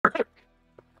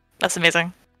That's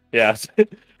amazing. Yeah.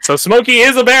 So Smokey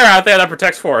is a bear out there that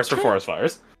protects forests from forest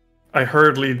fires. I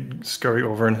hurriedly scurry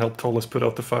over and help Tolas put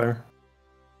out the fire.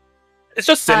 It's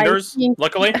just cinders,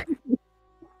 luckily.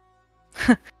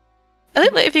 I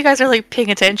think that if you guys are like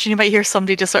paying attention, you might hear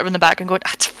somebody just sort of in the back and going,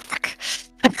 "Ah, fuck."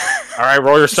 Alright,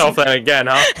 roll yourself then again,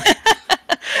 huh?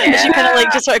 And she kind of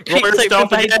like just sort of Roll creeps out yourself from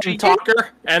behind again, the tree. talker,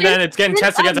 and then it's getting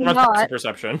tested against everyone's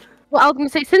perception. Well, I was gonna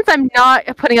say, since I'm not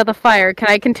putting out the fire, can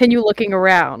I continue looking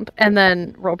around and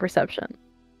then roll perception?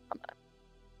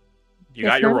 You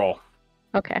got your roll.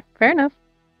 Okay, fair enough.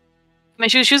 I mean,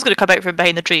 she was going to come out from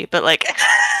behind the tree, but like...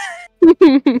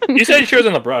 You said she was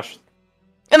in the brush.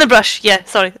 In the brush, yeah,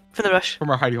 sorry, from the brush. From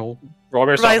her hidey hole. Roll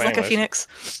yourself Rise like a phoenix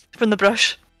from the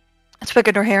brush. It's big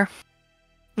in her hair.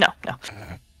 No.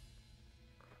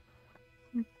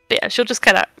 But yeah, she'll just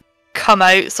kind of come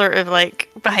out sort of like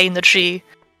behind the tree.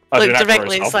 Like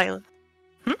directly at Silent.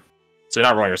 So you're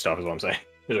not rolling your stuff is what I'm saying.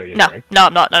 No,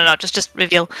 just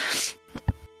reveal.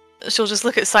 She'll just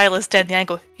look at Silas dead in the eye and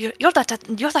go, you're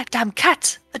that damn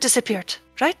cat that disappeared,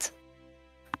 right?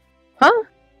 Huh?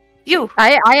 You.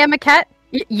 I am a cat?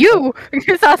 You!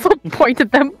 Because I also point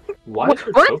at them. What?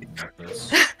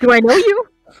 Do I know you?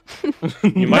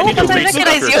 You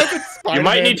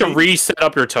might need to reset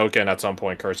up your token at some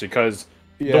point, Kirsty, because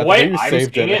the way I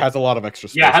saved it has a lot of extra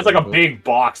space. Yeah, it has like a big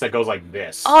box that goes like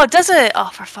this. Oh, does it? Oh,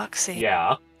 for fuck's sake.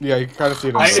 Yeah. Yeah, you can kind of see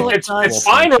it. It's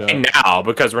fine right now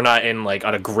because we're not in like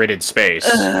on a gridded space.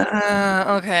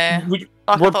 Okay. We're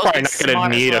probably not gonna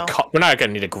need we're not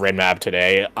gonna need a grid map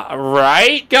today,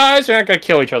 right, guys? We're not gonna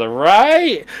kill each other,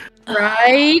 right?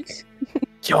 Right.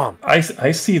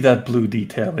 I see that blue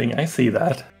detailing. I see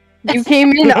that. You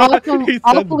came in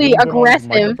awfully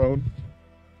aggressive.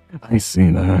 I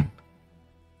see that.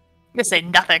 You say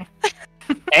nothing.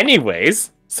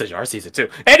 Anyways, Sajar sees it too.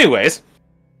 Anyways,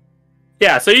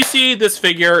 yeah. So you see this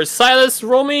figure, Silas.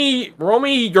 Roll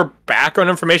me your background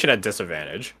information at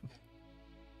disadvantage.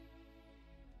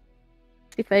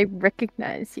 If I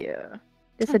recognize you,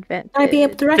 disadvantage. Would I be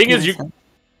able to recognize her?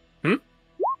 Hmm?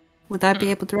 Would I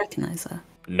be able to recognize her?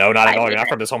 No, not at all. You're not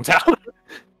from this hometown.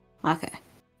 Okay.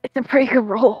 It's a pretty good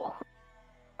roll.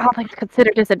 All things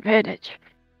considered disadvantage.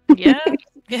 Yeah,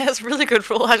 it's a really good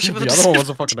roll actually. The other one was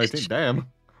a fucking 19. Damn.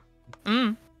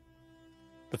 The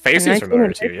face is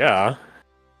familiar to you, yeah.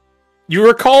 You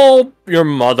recall your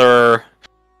mother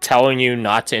telling you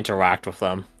not to interact with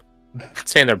them,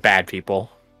 saying they're bad people,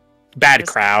 bad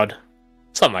crowd,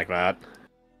 something like that.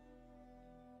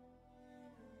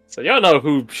 So you don't know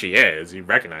who she is. You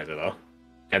recognize her though,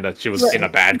 and that she was in a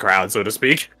bad crowd, so to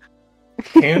speak.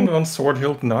 Hand on sword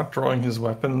hilt, not drawing his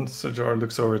weapon, Sajar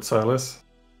looks over at Silas.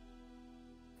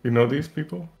 You know these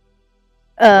people?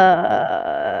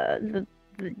 I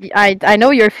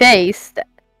know your face.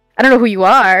 I don't know who you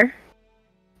are,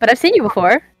 but I've seen you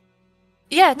before.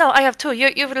 Yeah, no, I have too.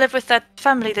 You live with that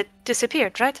family that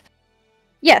disappeared, right?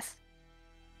 Yes.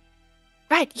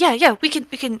 Right. Yeah. We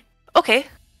can. Okay.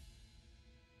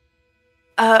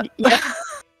 Yeah.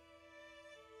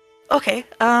 Okay.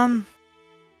 Barbara,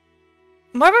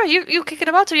 you kicking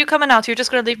him out, or are you coming out? You're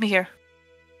just gonna leave me here.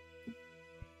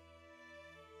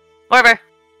 Barbara.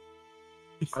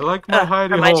 I like my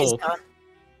hidey hole.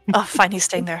 Oh, fine, he's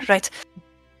staying there. Right.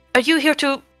 Are you here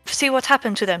to see what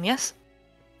happened to them, yes?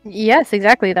 Yes,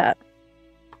 exactly that.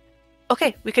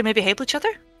 Okay, we can maybe help each other?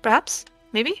 Perhaps?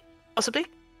 Maybe? Possibly?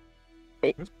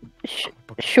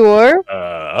 Sure.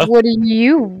 Uh, What do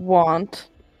you want?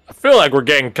 I feel like we're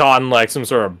getting caught in like some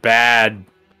sort of bad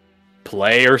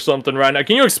play or something right now.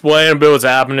 Can you explain a bit what's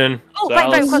happening? Oh,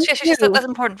 right, of course. Yes, that's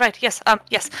important. Right, yes,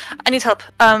 yes. I need help.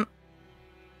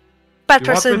 Bad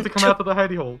person. You want me to come out of the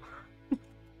hidey hole?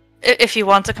 If you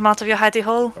want to come out of your hidey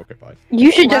hole. Okay, fine.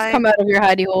 You should just come out of your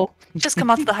hidey hole. Just come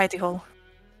out of the hidey hole.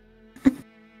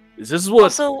 Is this what?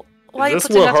 Also, why is are you this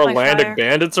putting what out my Harlandic fire?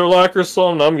 bandits are like or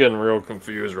something? I'm getting real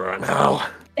confused right now.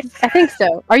 I think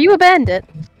so. Are you a bandit?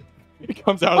 He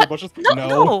comes out of the bushes.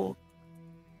 No.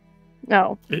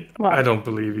 No. I don't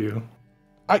believe you.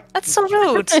 That's so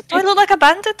rude. Do I look like a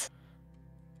bandit?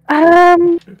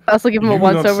 I also give him a You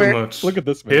once not so over. much. Look at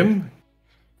this man. Him?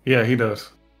 Yeah, he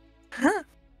does.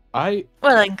 Well,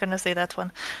 I'm gonna say that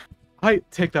one. I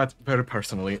take that very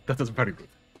personally. That is very rude.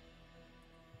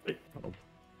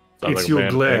 Sounds It's like a your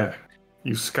band glare.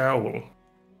 You scowl.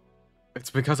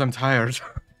 It's because I'm tired.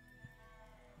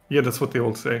 Yeah, that's what they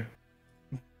all say.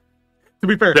 To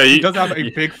be fair, Yeah, he does have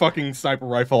a big fucking sniper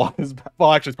rifle on his back.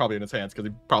 Well, actually, it's probably in his hands because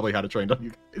he probably had it trained on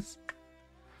you guys.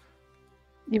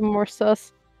 Even more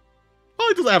sus. Well,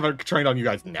 he doesn't have it trained on you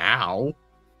guys now.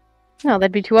 No,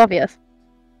 that'd be too obvious.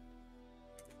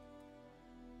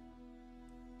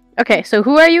 Okay, so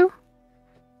who are you?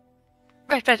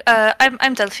 Right.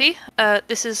 I'm Delphi.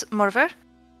 This is Morver.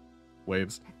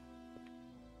 Waves.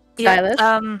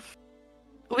 Silas?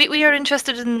 We are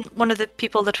interested in one of the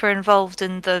people that were involved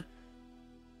in the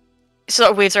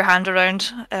sort of waves her hand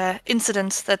around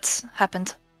incident that's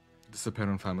happened.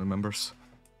 Disappearing family members.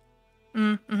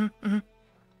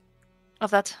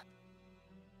 Of that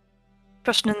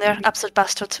person in there, absolute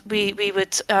bastard. We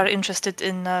are interested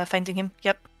in finding him.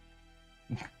 Yep.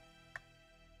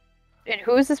 And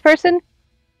who is this person?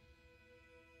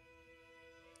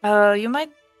 You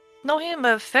might know him,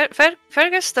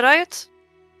 Fergus the Riot.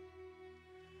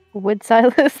 Would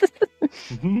Silas?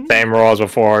 Same role as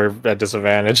before, at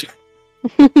disadvantage.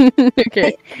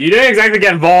 Okay. You didn't exactly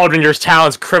get involved in your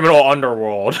town's criminal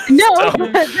underworld. No.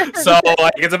 So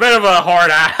like, it's a bit of a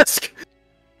hard ask.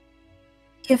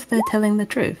 If they're telling the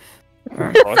truth.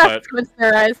 But Squints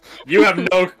their eyes. you have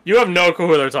no clue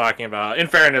who they're talking about. In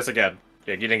fairness, again,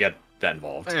 you didn't get that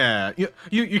involved. Yeah,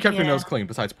 you kept your Yeah. nose clean,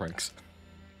 besides pranks.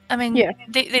 I mean, Yeah.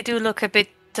 they do look a bit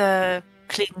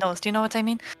clean-nosed. Do you know what I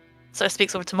mean? So it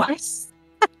speaks over to Mars.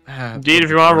 Indeed, if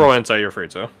you want to roll insight, you're free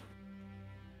to.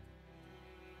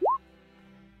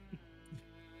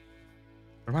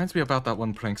 Reminds me about that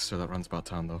one prankster that runs about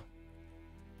town, though.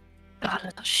 Oh,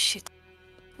 little shit.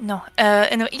 No.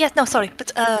 Anyway, yeah, no, sorry,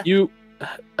 but You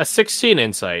a 16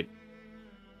 insight.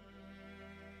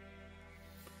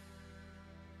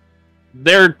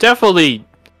 They're definitely.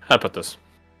 How to put this?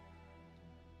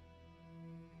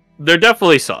 They're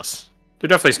definitely sus. They're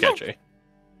definitely sketchy.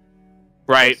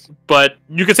 Right, but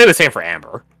you could say the same for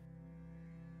Amber.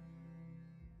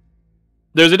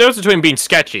 There's a difference between being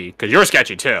sketchy, because you're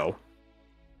sketchy too,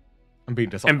 I'm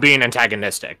being and being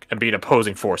antagonistic, and being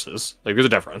opposing forces. Like, there's a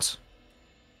difference.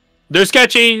 They're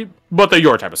sketchy, but they're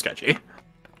your type of sketchy.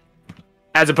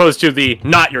 As opposed to the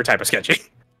not your type of sketchy.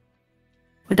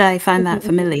 Would I find that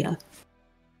familiar?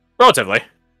 Relatively.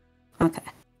 Okay.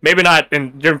 Maybe not,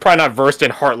 and you're probably not versed in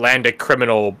Heartlandic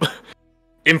criminal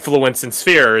influence and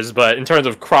spheres, but in terms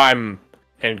of crime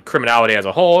and criminality as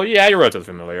a whole, yeah, you're relatively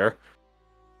familiar.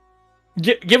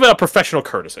 Give it a professional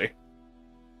courtesy.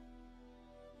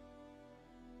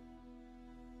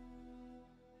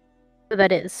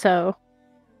 That is, so...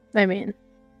 I mean...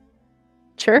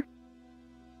 Sure.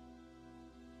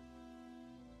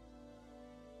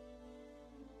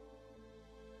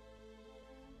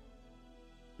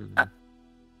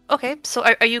 okay. So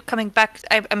are you coming back?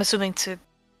 I'm assuming to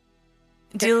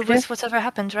deal with whatever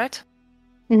happened, right?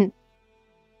 Mhm.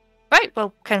 Right.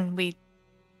 Well, can we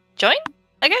join?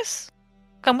 I guess.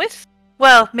 Come with?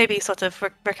 Well, maybe sort of.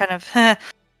 We're kind of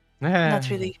not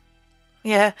really.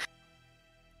 Yeah.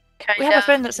 We have a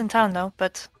friend that's in town though,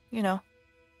 but you know.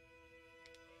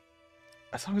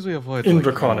 As long as we avoid. In like,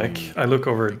 Draconic, I look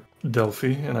over at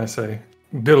Delphi and I say,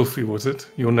 Delphi, was it?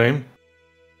 Your name?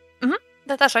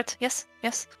 That's right. Yes.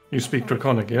 Yes. You speak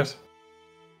Draconic, yes?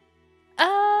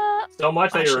 So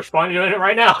much that Oh, you're shit. responding to it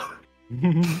right now.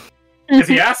 Because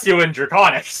he asked you in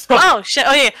Draconic. So. Oh shit!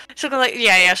 Oh yeah. She'll go like,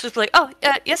 yeah. She'll be like, oh,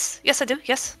 yes, I do.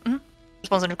 Yes.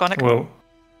 Responds in Draconic. Well,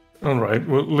 alright.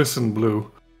 Well, listen, Blue.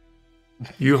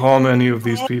 You harm any of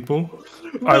these people,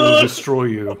 I will destroy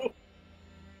you.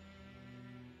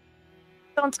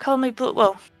 Don't call me Blue.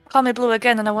 Well, call me Blue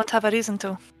again, and I won't have a reason to.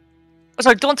 Oh,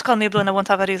 sorry, don't call me Blue, and I won't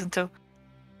have a reason to.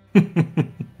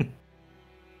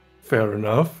 Fair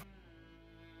enough.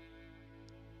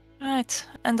 Right,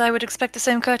 and I would expect the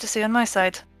same courtesy on my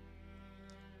side.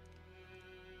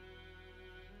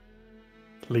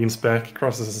 Leans back,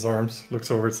 crosses his arms,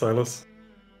 looks over at Silas.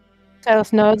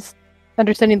 Silas nods,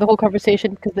 understanding the whole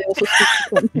conversation because they also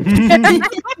speak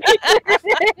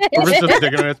River's just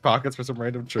digging in his pockets for some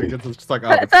random trinkets. It's just like, oh,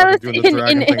 we're Silas fucking doing this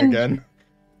dragon thing in- again.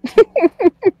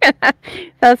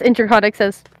 Silas in Draconic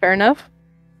says, fair enough.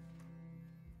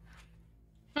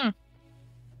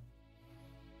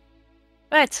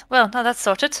 Right, well, now that's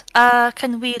sorted.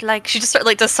 Can we, like, she just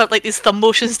does these thumb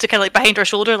motions to kind of, like, behind her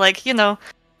shoulder, like, you know.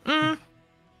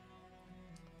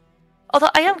 Although,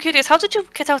 I am curious, how did you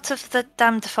get out of the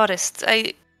damned forest?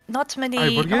 Not many...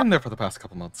 I've been getting there for the past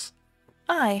couple months.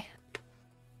 Aye.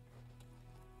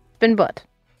 It's been what?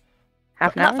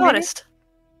 Half an Not hour? maybe? forest.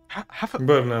 Half a...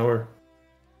 About an hour.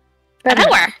 An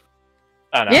hour?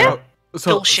 I don't know. Yeah.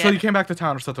 So Bullshit. you came back to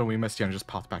town or something, we missed you and just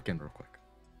popped back in real quick.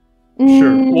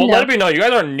 Sure. Well, No. let me know. You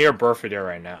guys are near Burfordere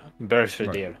right now.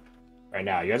 Burfordere. Right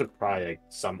now. You guys are probably like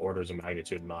some orders of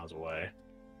magnitude miles away.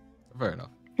 Fair enough.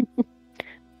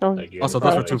 So Like, you Also, guys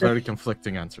those are, were two like, very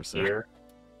conflicting answers, sir. here.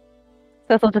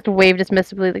 Cecil just waved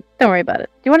dismissively, like, don't worry about it.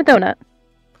 Do you want a donut?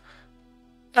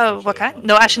 Oh, what kind?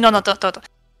 No, actually, no, don't.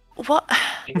 What?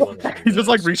 He's just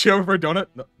like reaching over for a donut.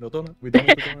 No donut. We don't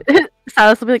have a donut.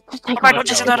 Silas will be like, just take Oh my one. God,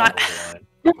 just a donut.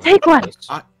 Take one.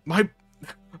 My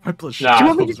blood Nah. Do you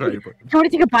want me is to very Do you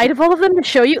want to take a bite of all of them to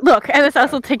show you? Look, and let's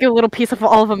also take a little piece of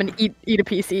all of them and eat a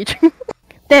piece each.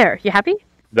 There, you happy?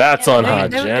 That's They've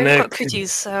unhygienic. got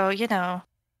cooties, so you know.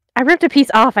 I ripped a piece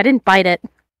off. I didn't bite it.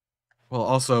 Well,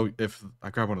 also, if I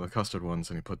grab one of the custard ones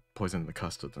and you put poison in the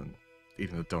custard, then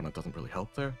eating the donut doesn't really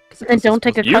help there. Then don't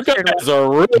take a You custard guys are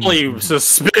really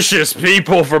suspicious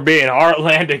people for being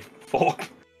Heartlanding folk.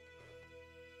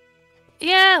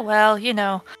 Yeah, well, you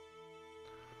know,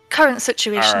 current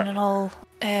situation Alright. and all.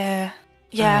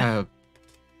 Yeah. Uh,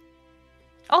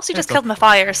 Also, you yeah, just go killed my for it.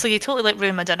 fire, so you totally like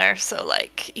ruined my dinner. So,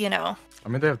 like, you know. I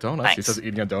mean, they have donuts. He Thanks. says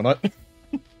eating a donut.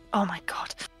 Oh my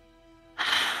god.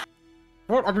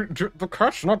 What? I mean, the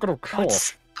cat's not gonna kill.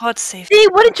 God save. See,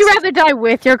 wouldn't you rather die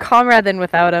with your comrade than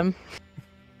without him?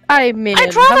 I mean,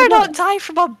 I'd how rather about- not die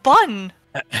from a bun.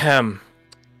 Ahem.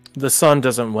 The sun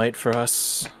doesn't wait for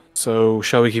us, so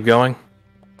shall we keep going?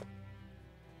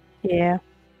 Yeah.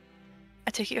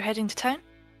 I take it you're heading to town.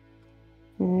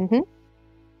 Mm-hmm.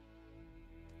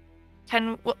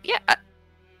 Can yeah,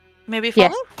 maybe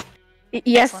Yes. follow.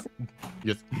 Yes. Excellent.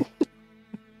 Yes.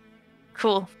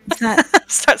 Cool. Is that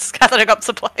Starts gathering up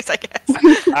supplies, I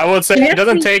guess. I would say Yes, it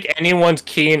doesn't we- take anyone's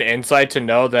keen insight to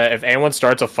know that if anyone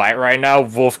starts a fight right now,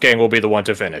 Wolfgang will be the one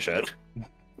to finish it.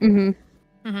 Mm-hmm.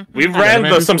 We've Yeah, ran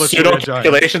maybe some split pseudo your giants.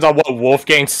 calculations on what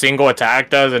Wolfgang's single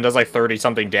attack does and does like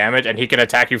 30-something damage, and he can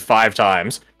attack you 5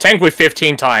 times. Technically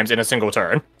 15 times in a single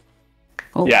turn.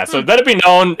 oh, Yeah, so let it be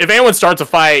known, if anyone starts a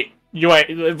fight,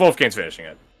 Wolfgang's finishing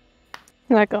it.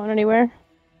 Not going anywhere.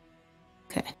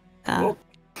 uh,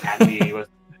 Happy with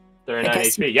 39 I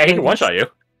guess HP. Yeah, he can one-shot you.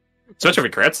 Especially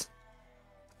if he crits.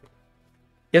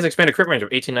 He has expanded crit range of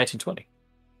 18, 19, 20.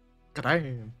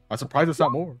 Damn. I'm surprised it's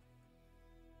not more.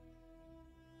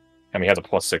 I mean, he has a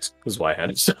 +6. This is why I had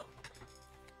it, so.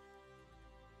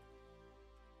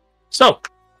 So,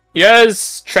 you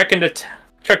guys trek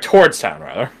towards town,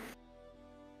 rather.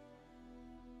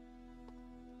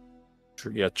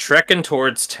 Yeah, trekking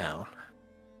towards town.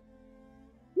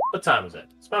 What time is it?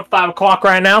 It's about 5 o'clock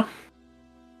right now.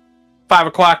 5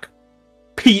 o'clock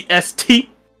PST.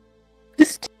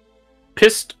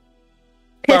 Pissed.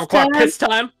 5 o'clock time? piss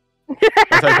time.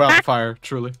 As I put out the fire,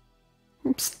 truly.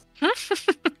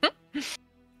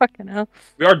 Fucking hell.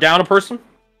 We are down a person.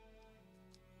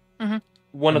 Mhm.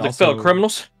 One of And the fellow also-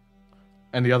 criminals.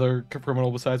 And the other criminal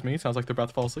besides me sounds like they're about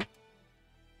to fall asleep.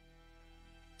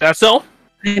 That's all.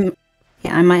 yeah,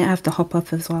 I might have to hop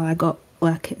up as well. I got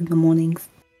work in the mornings.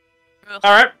 All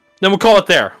right, then we'll call it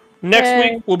there. Next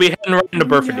Yay. week we'll be heading right into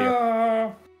Burford.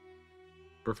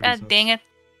 Perfect. God dang it.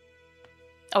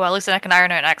 Oh well, at least I can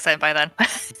iron out an accent by then.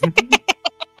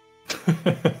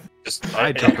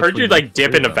 I jump heard you between like the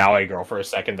dip three into of them. Valley Girl for a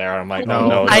second there, and I'm like, No.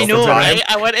 no. I know, time. right?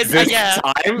 I wanted, Is this yeah.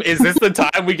 time? Is this the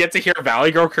time we get to hear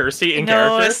Valley Girl Kirsty in No,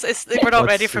 character? we're not Let's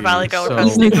ready for see, Valley Girl. so- We're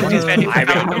just ready for I mean,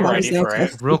 Valley I'm Girl. ready for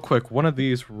it. Real quick, one of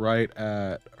these right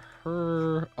at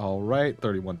her. All right,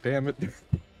 31 damage. You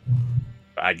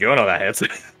don't know that hits.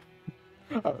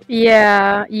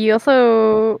 Yeah, you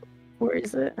also... Where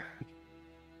is it?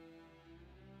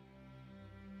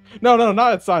 No,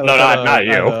 not at Silas. No, not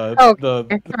you. Oh,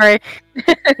 the Sorry.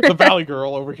 the Valley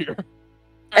Girl over here.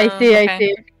 I Oh, see, I okay.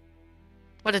 see.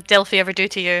 What did Delphi ever do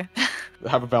to you?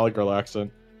 Have a Valley Girl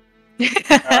accent.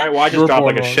 Alright, well, I You just were dropped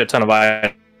born like a wrong. shit ton of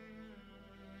iron.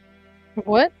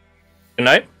 What? Good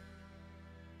night.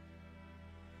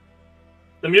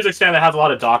 The music stand that has a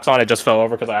lot of docks on it just fell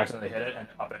over because I accidentally hit it and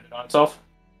it upended on itself.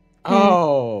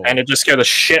 Oh. And it just scared the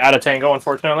shit out of Tango,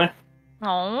 unfortunately.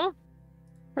 Oh.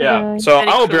 Yeah, so Very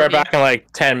I'll be cool right of you. back in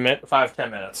like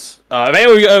 5-10 minutes. If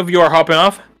any of you are hopping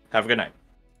off, have a good night.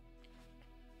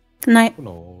 Good night.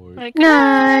 No. Good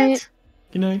Night.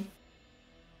 Good night.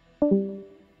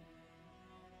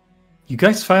 You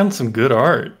guys found some good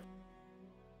art.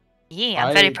 Yeah,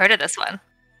 I'm very I- proud of this one.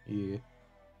 Yeah.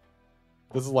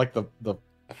 This is like the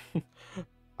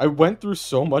I went through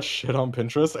so much shit on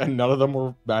Pinterest and none of them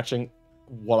were matching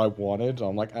what I wanted.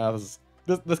 I'm like,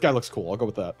 this guy looks cool. I'll go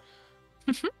with that.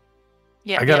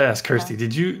 Yeah. I gotta yeah. ask Kirsty,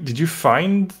 did you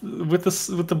find with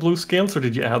the blue scales or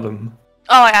did you add them?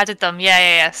 Oh, I added them.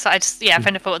 Yeah. So I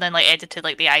found a photo and then like edited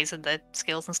like the eyes and the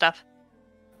scales and stuff,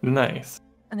 Nice.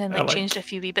 and then I like like changed a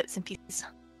few wee bits and pieces.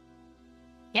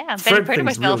 Yeah, I'm very Fred proud of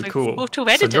thinks myself. really cool. Photo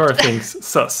edited. Sajar thinks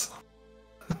sus.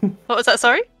 What was that?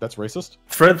 Sorry. That's racist?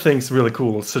 Fred thinks really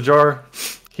cool. Sajar,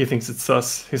 he thinks it's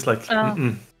sus. He's like, Oh.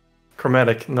 mm-mm.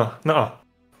 Chromatic, no. How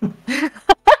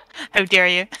dare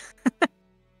you?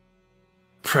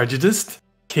 Prejudiced?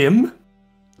 Kim?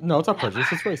 No, it's not prejudice,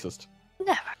 it's racist.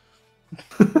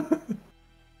 Never.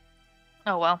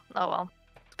 Oh well.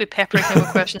 Be peppering him with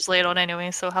questions later on anyway,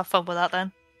 so have fun with that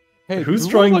then. Hey, Who's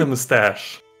do drawing we the wanna,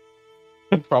 mustache?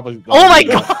 like, probably? Oh my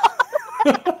yeah.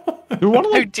 god! Do we want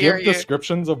to How like dare give you.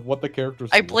 descriptions of what the characters?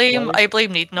 I look blame like?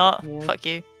 Need Not. More? Fuck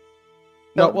you.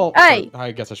 No, well, Hey!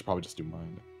 I guess I should probably just do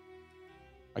mine.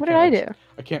 What did I do?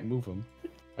 I can't move them.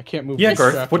 I can't move. Yeah, this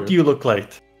Garth, chapter. what do you look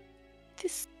like?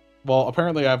 This... Well,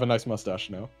 apparently I have a nice mustache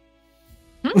now.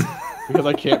 Hmm? Because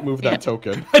I can't move that Yeah.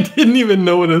 token. I didn't even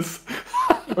notice.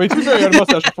 I mean, to be fair, I had a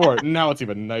mustache before. Now it's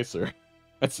even nicer.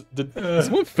 Did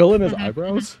someone fill in his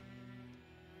eyebrows?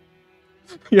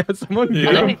 Yeah, someone Yeah.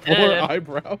 gave I him think they 4 did.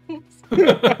 eyebrows.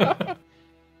 I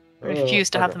refuse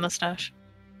to have okay. the mustache.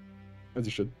 As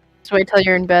you should. Just wait till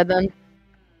you're in bed then.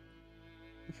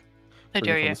 How Free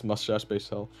dare from you? This mustache-based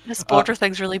hell. This border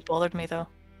thing's really bothered me though.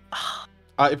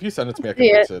 If you send it to me, I can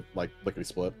See fix it like lickety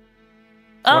split.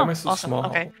 Why Oh, am I so awesome. small?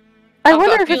 Okay. I I've got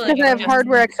wonder a if it's feeling because I have just-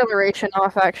 hardware acceleration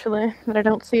off, actually, that I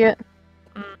don't see it.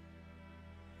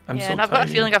 I'm Yeah, so and I've got a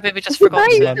tiny. feeling I've maybe just Why forgotten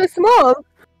are you to so small?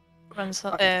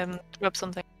 rub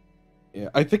something. Yeah,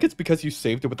 I think it's because you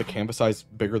saved it with the canvas size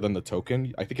bigger than the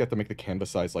token. I think you have to make the canvas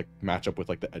size like match up with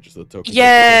like the edges of the token.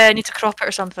 Yeah, I need to crop it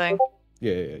or something.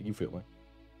 Yeah, you feel me.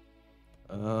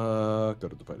 Go to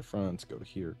divided fronts, go to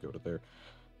here, go to there.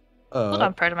 Well,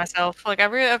 I'm proud of myself. Like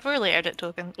I've really edit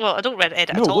tokens. Well, I don't really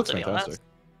edit No, at it all, looks to be fantastic. honest.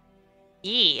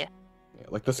 Yeah. Yeah,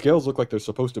 like the scales look like they're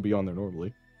supposed to be on there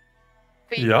normally.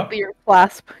 Yeah. Be your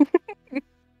clasp.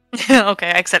 Okay,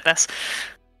 I accept this.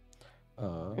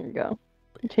 There you go.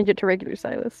 Change it to regular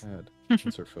stylus. Add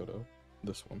insert photo.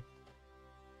 This one.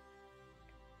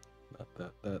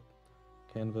 That.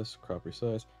 Canvas, crop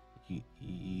resize.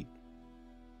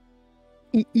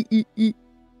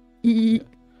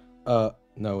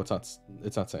 No, it's not.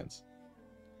 It's not sans.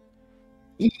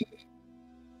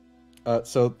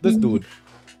 So this dude.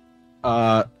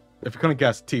 If you're gonna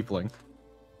guess, tiefling.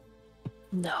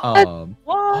 No.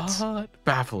 What?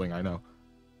 Baffling, I know.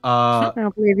 I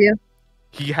don't believe you.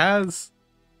 He has,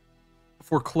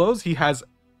 for clothes, he has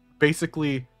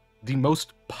basically the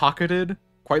most pocketed,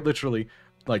 quite literally,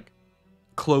 like,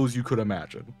 clothes you could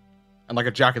imagine. And like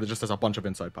a jacket that just has a bunch of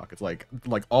inside pockets, like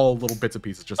all little bits and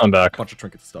pieces, just I'm a back. bunch of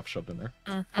trinkets and stuff shoved in there.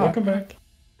 Welcome back.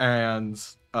 And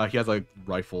he has a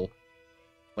rifle,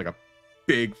 like a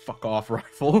big fuck off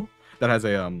rifle that has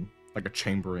a like a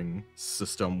chambering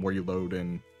system where you load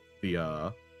in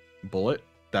the bullet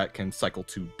that can cycle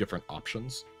to different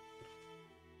options.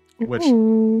 Which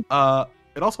Ooh.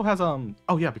 it also has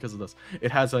oh yeah, because of this, it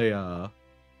has a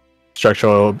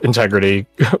Structural integrity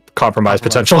compromise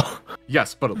potential.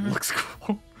 yes, but it looks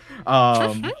cool.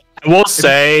 I will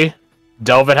say,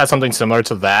 Delvin has something similar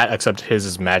to that, except his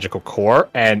is magical core.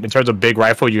 And in terms of big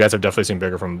rifle, you guys have definitely seen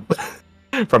bigger from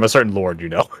from a certain lord, you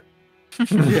know.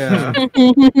 Yeah,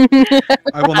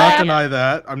 I will not deny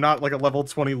that. I'm not like a level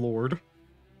 20 lord.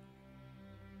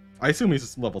 I assume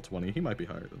he's level 20. He might be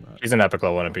higher than that. He's an epic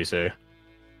level in PC.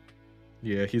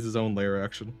 Yeah, he's his own layer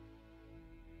action.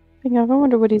 Yeah, I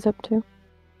wonder what he's up to.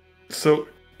 So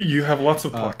you have lots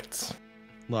of pockets.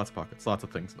 Lots of pockets, lots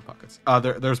of things in the pockets.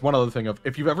 There's one other thing of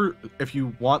if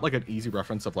you want like an easy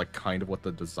reference of like kind of what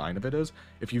the design of it is.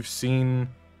 If you've seen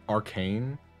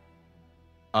Arcane,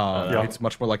 Yeah. it's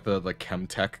much more like the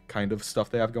chemtech kind of stuff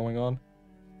they have going on.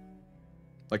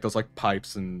 Like those like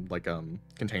pipes and like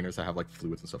containers that have like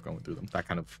fluids and stuff going through them. That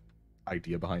kind of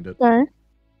idea behind it. Sorry.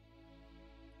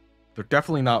 They're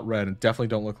definitely not red and definitely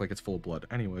don't look like it's full of blood.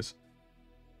 Anyways.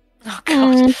 Oh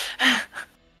god.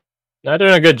 Not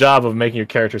doing a good job of making your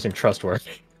character seem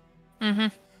trustworthy. I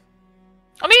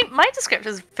mean, my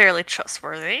description is fairly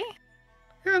trustworthy.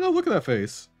 Yeah, no, look at that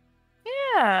face.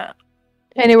 Yeah.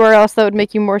 Anywhere else that would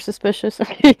make you more suspicious?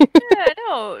 Yeah,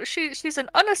 no. She's an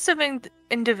unassuming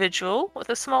individual with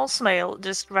a small smile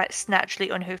just rests naturally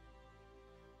on her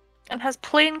and has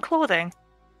plain clothing.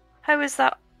 How is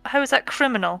that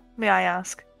criminal, may I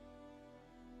ask?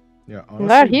 Yeah,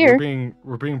 Not honestly, here.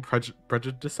 we're being prejudiced.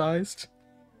 Prejudiced.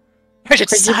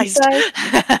 Dear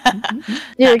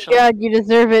Naturally. God, you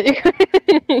deserve it.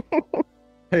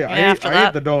 Hey, I after ate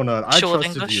that, the donut. I show of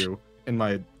trusted English. you in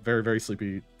my very, very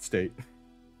sleepy state.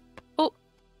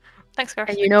 Thanks, Garth.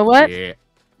 And you know what? Yeah.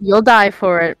 You'll die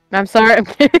for it. I'm sorry. I'm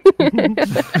kidding.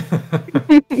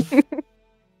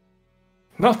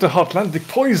 Not the Hotlandic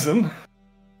poison.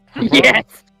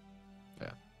 Yes. Yeah.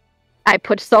 I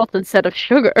put salt instead of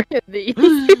sugar in these.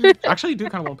 Actually, you do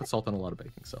kind of want to put salt in a lot of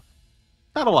baking stuff.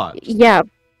 Not a lot. just- Yeah,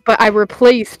 but I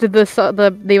replaced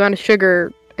the amount of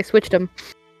sugar. I switched them.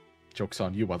 Joke's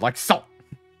on you. I like salt.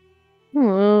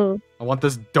 Oh. I want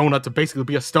this donut to basically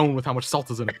be a stone with how much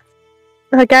salt is in it.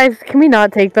 Guys, can we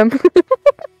not take them?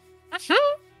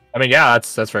 I mean, yeah,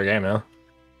 that's fair game, yeah.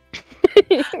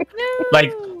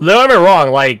 Like, don't get me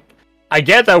wrong, like, I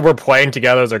get that we're playing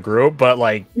together as a group, but,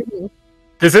 like,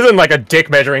 this isn't like a dick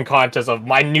measuring contest of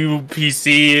my new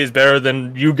PC is better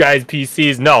than you guys'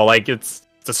 PCs. No, like, it's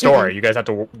a story. You guys have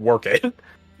to work it.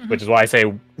 Which is why I say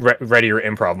ready your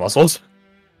improv muscles.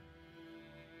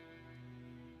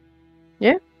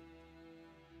 Yeah.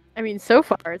 I mean, so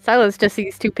far, Silas just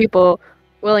sees two people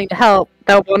willing to help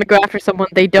that want to go after someone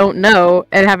they don't know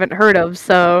and haven't heard of,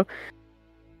 so...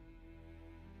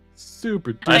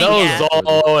 Super. I know Yeah.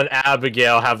 Zol and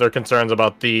Abigail have their concerns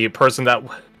about the person that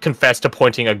confessed to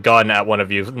pointing a gun at one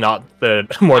of you not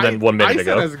more than 1 minute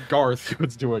ago. I said as Garth who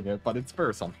was doing it, but it's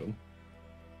fair assumption.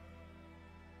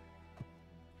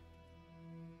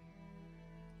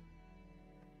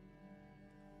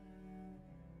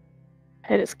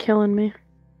 Head is killing me.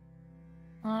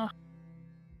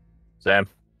 Sam.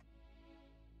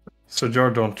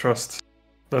 Sajar don't trust.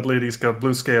 That lady's got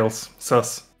blue scales.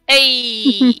 Sus.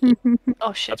 Hey!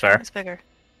 Oh shit, That's fair. it's bigger.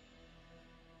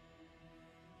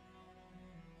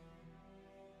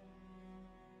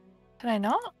 Can I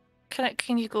not?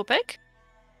 Can you go big,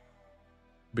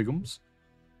 Bigums.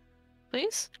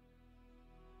 please?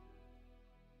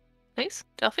 Please,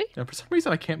 Delphi? Yeah, for some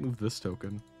reason I can't move this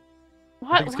token.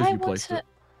 Why? think it's 'cause Why you was placed it? it.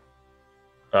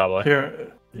 Probably.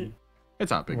 Here. It's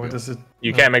not big. What deal. does it?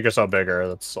 You no. can't make yourself bigger.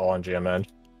 That's all on GMN.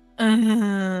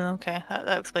 Okay,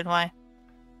 that explains why.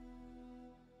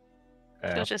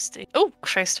 Yeah. So just oh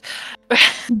Christ.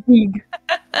 Big.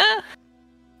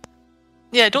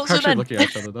 Yeah, don't zoom Actually, in. looking at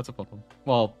each other, that's a fun one.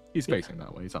 Well, he's facing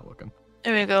that way. He's not looking.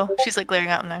 There we go. She's like glaring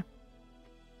at him now.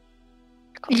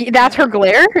 That's her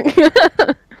glare?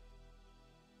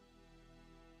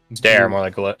 Stare, more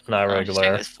like not Oh, really she's staring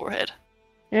at glare. his forehead.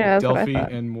 Yeah, that's Delphi what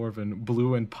I and Morven,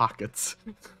 blue in pockets.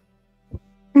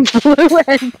 thought. Blue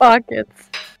and pockets.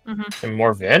 And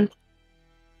more Vin?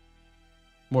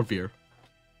 More veer.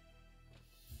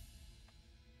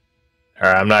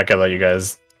 Alright, I'm not gonna let you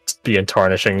guys be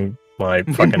tarnishing my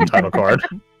fucking title card.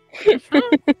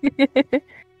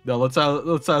 No, let's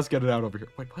get it out over here.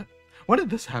 Wait, what? When did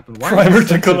this happen? Why Primer is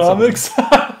to this sensitive? economics.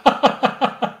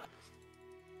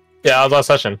 Yeah, I was last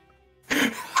session.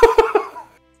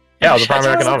 Yeah, it was a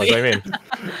primary economics. What do you mean?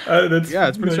 That's, Yeah,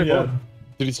 it's pretty straightforward. Yeah,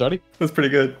 Did he study? that's pretty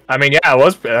good. I mean, yeah, it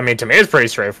was. I mean, to me, it's pretty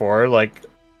straightforward. Like,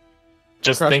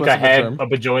 just Crash think was a good ahead term. a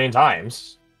bajillion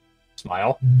times.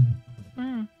 Smile.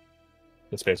 Mm.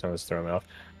 The space was throwing me off.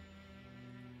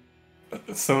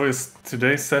 So is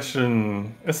today's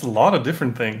session? It's a lot of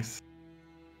different things.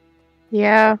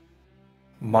 Yeah.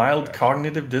 Mild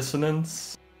cognitive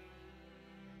dissonance.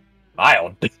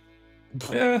 Mild.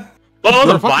 Yeah. Well,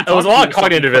 They're fucking it was a lot of talking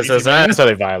to cognitive something dissonance, crazy, not man.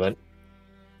 necessarily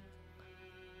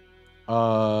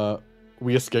violent.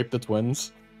 We escaped the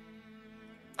twins.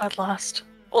 At last.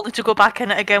 Only to go back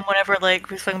in it again whenever like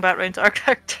we swing back round to our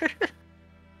character.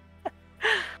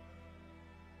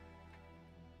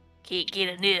 Can't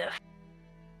get enough.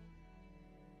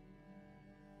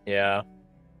 Yeah.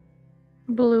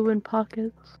 Blue and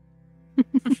pockets.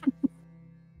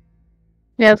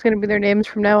 Yeah, it's gonna be their names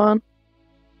from now on.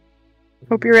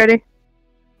 Hope you're ready.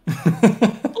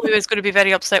 Blue is going to be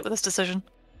very upset with this decision.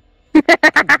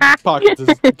 Pockets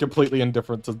is completely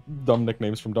indifferent to dumb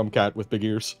nicknames from Dumb Cat with big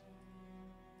ears.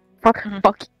 Fuck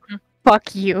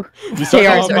you. You said,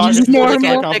 Ears "Oh, are Pockets, just you normal.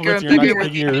 start Bigger complimenting and your bigger nice with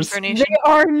big the ears. incarnation. They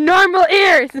are normal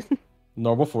ears!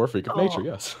 Normal for a freak of nature, Oh.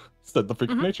 yes. It's the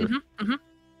freak of nature.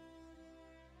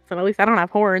 So at least I don't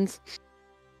have horns.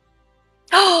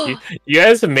 You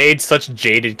guys have made such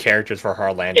jaded characters for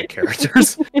Harlandic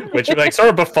characters, which like sort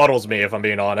of befuddles me if I'm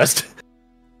being honest.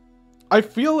 I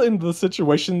feel in the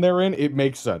situation they're in, it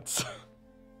makes sense.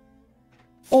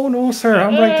 Oh no, sir!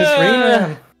 I'm like this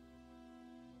Rayman.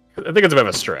 I think it's a bit of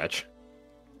a stretch.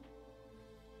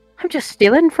 I'm just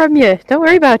stealing from you. Don't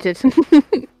worry about it.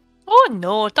 Oh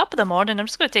no, top of the morning. I'm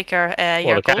just going to take your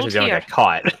Well, the catch gold is gonna here. get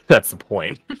caught. That's the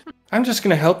point. I'm just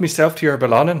gonna help myself to your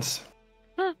belongings.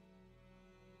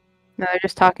 No, they're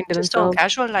just talking to Just all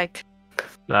themselves. casual, like.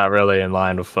 Not really in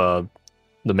line with the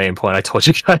main point I told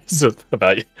you guys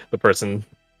about the person.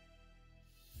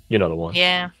 You know the one.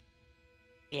 Yeah.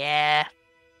 Yeah.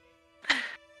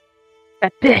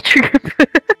 That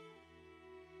bitch.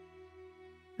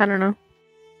 I don't know.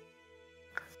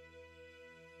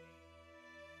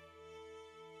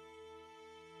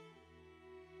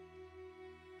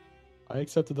 I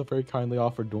accepted the very kindly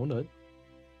offered donut.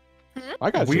 Mhm.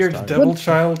 I got Weird just devil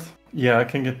child. Yeah, I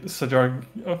can get Sajar.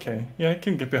 Okay, yeah, I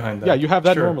can get behind that. Yeah, you have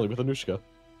that Sure. normally with Anushka.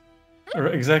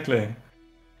 Exactly.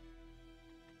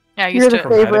 Yeah, I You're used the to.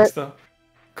 Chromatics though.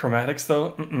 Chromatics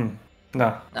though.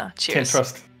 Nah. No, Can't cheers.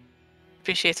 trust.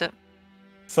 Appreciate it.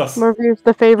 Sus. Morpheus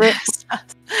the favorite.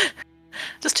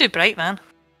 Just too bright, man.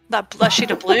 That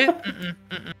shade of blue.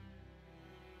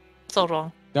 It's all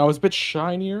wrong. Now it's a bit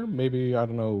shinier. Maybe, I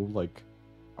don't know, like...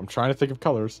 I'm trying to think of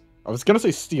colors. I was gonna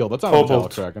say steel. That's not a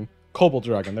metallic dragon. Cobalt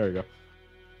dragon, there you go.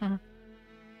 Mm-hmm.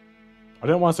 I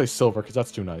didn't want to say silver, because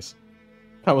that's too nice.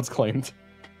 That one's claimed.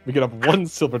 We get up one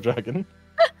silver dragon.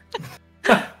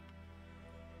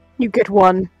 You get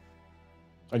one.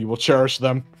 And you will cherish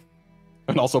them.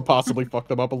 And also possibly fuck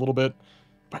them up a little bit.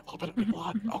 By a little bit of your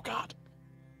blood. Oh god.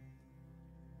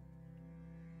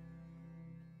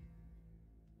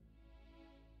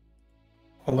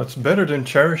 Well, that's better than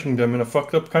cherishing them in a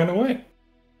fucked up kind of way.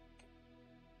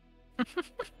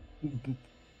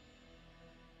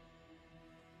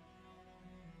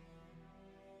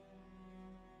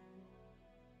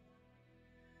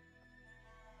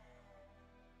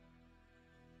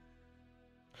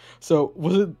 So,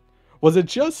 was it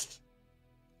just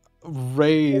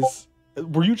Ray's...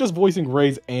 Were you just voicing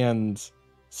Ray's and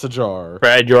Sajar?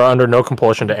 Brad, you're under no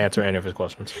compulsion to answer any of his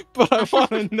questions. But I want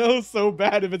to know so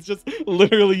bad if it's just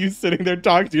literally you sitting there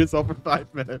talking to yourself for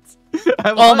 5 minutes.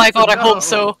 Oh my god, I hope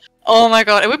so. Oh my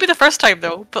god, it would be the first time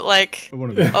though, but like...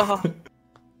 Oh.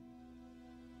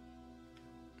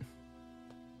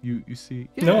 You see...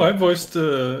 Yeah. No, I voiced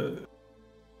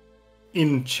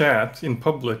in chat, in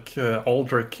public,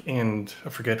 Aldrich and I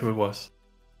forget who it was.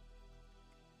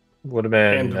 Would have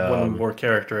been... And one more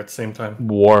character at the same time.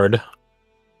 Ward.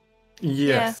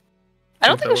 Yes. I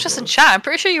don't think it was just in chat. I'm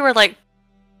pretty sure you were like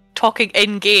talking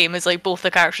in game as like both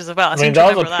the characters as well. I mean,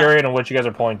 that was a period in which you guys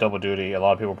are pulling double duty. A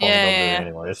lot of people are pulling double duty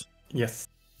anyways. Yes.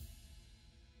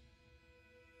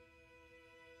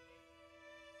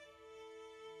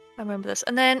 I remember this.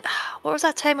 And then, what was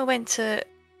that time I went to...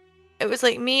 It was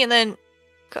like me and then...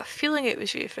 Got a feeling it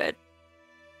was you, Fred.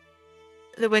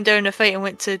 That went down a fight and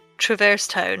went to Traverse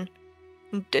Town.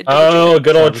 Oh,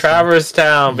 good old Traverse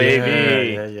Town,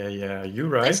 baby! Yeah. You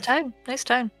right? Nice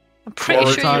town. I'm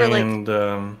pretty sure you were like... And,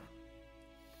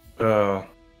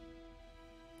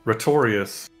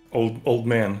 Retorius, old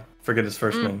man. Forget his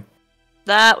first name.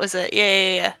 That was it,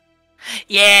 yeah.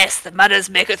 Yes, the manners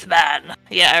maketh man.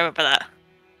 Yeah, I remember that.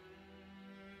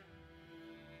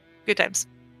 Good times.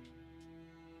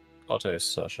 I'll tell you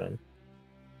session.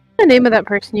 The name of that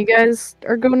person you guys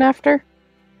are going after?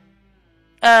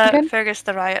 Fergus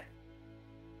the Riot.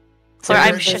 Sorry,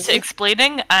 I'm shit at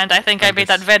explaining, and I think I made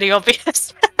that very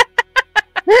obvious.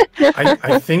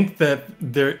 I think that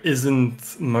there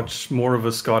isn't much more of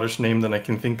a Scottish name than I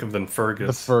can think of than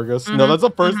Fergus. The Fergus. No, that's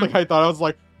the first thing I thought. I was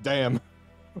like, damn.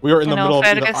 We are in the middle of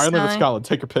either Ireland or Scotland.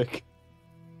 Take your pick.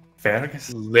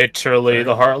 Fergus? Literally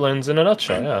the Heartlands in a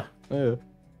nutshell, yeah. Yeah.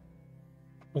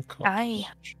 Aye.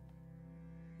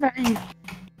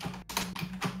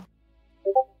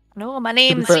 No, my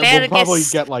name's Fergus. We'll probably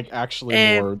get like actually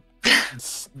more.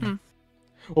 We'll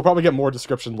probably get more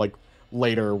description like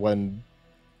later when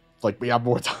like we have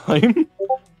more time.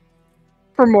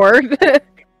 For more.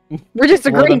 We're just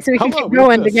agreeing so we can keep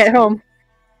going to get home.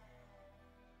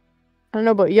 I don't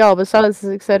know about y'all, but Silas is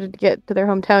excited to get to their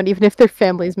hometown, even if their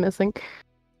family's missing.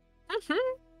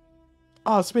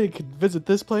 Oh, so we could visit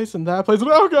this place and that place.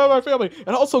 Oh god, my family!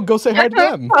 And also go say hi to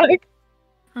them.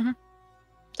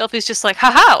 Delphi's just like,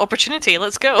 haha, opportunity,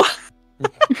 let's go.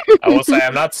 I will say,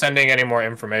 I'm not sending any more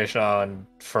information on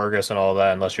Fergus and all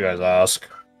that unless you guys ask.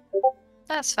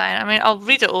 That's fine. I mean, I'll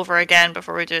read it over again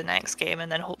before we do the next game,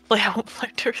 and then hopefully I won't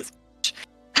flounder as much.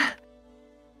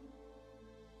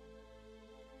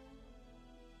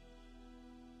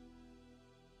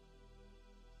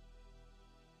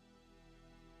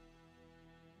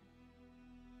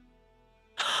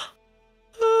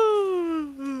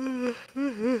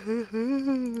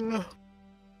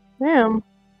 Damn.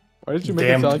 Why did you make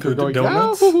it sound like you're going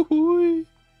donuts?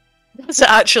 Is it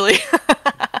actually?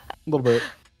 A little bit.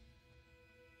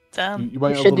 Damn.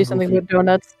 You should do something with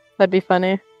donuts. That'd be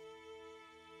funny.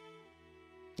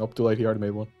 Nope, too late. He already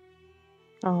made one.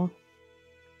 Oh.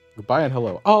 Goodbye and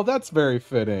hello. Oh, that's very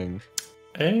fitting.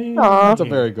 Hey. That's a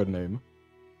very good name.